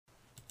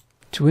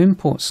To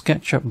import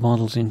SketchUp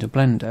models into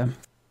Blender,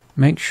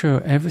 make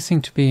sure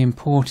everything to be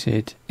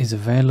imported is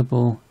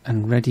available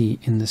and ready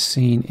in the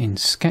scene in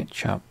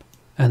SketchUp,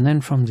 and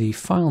then from the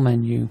File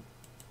menu,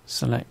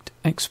 select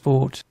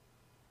Export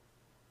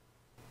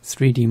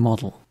 3D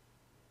Model.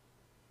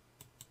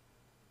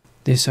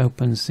 This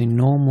opens the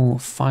normal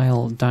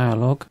File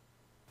dialog.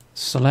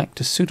 Select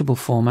a suitable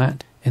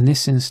format, in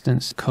this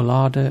instance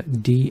Collada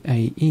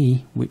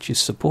DAE, which is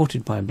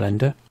supported by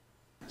Blender.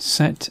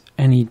 Set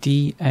any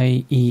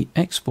DAE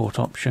export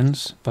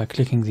options by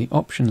clicking the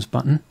Options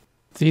button.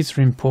 These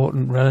are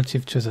important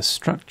relative to the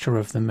structure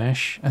of the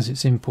mesh as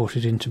it's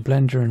imported into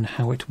Blender and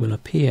how it will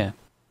appear.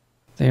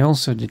 They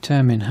also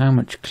determine how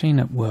much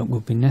cleanup work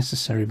will be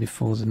necessary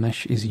before the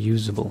mesh is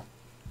usable.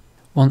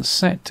 Once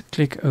set,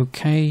 click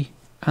OK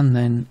and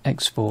then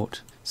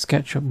Export.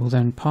 SketchUp will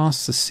then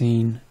pass the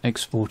scene,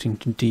 exporting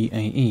to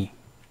DAE.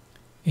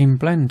 In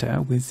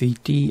Blender, with the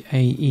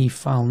DAE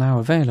file now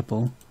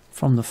available,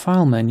 from the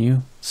File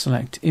menu,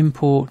 select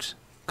Import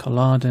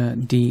Collada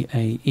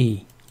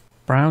DAE.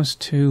 Browse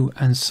to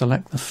and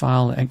select the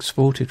file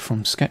exported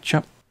from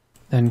SketchUp,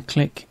 then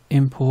click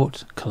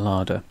Import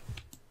Collada.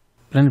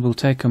 Blender will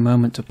take a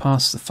moment to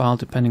pass the file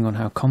depending on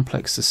how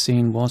complex the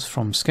scene was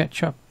from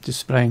SketchUp,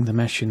 displaying the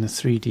mesh in the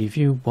 3D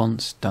view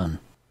once done.